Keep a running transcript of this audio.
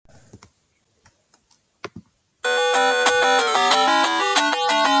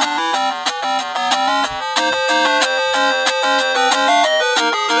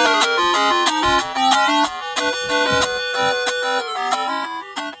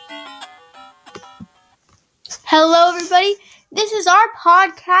Hello, everybody. This is our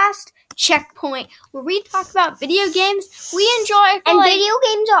podcast, Checkpoint, where we talk about video games we enjoy. Video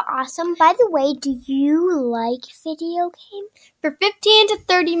games are awesome. By the way, do you like video games? For 15 to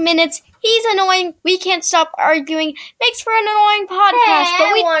 30 minutes, he's annoying. We can't stop arguing. Makes for an annoying podcast. Hey,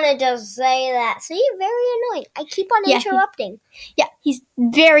 I wanted to say that. See, very annoying. I keep on interrupting. He's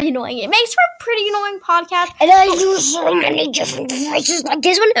very annoying. It makes for a pretty annoying podcast. And I use so many different voices like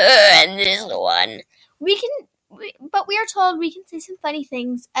this one and this one. But we are told we can say some funny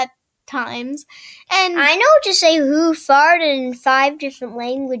things at times. And I know to say who farted in 5 different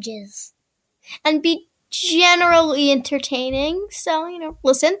languages. And be generally entertaining. So,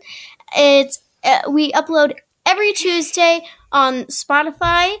 listen. It's we upload every Tuesday on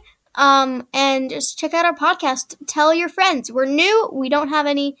Spotify. And just check out our podcast. Tell your friends. We're new. We don't have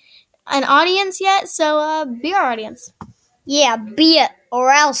an audience yet, so be our audience. Yeah, be it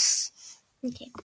or else. Okay.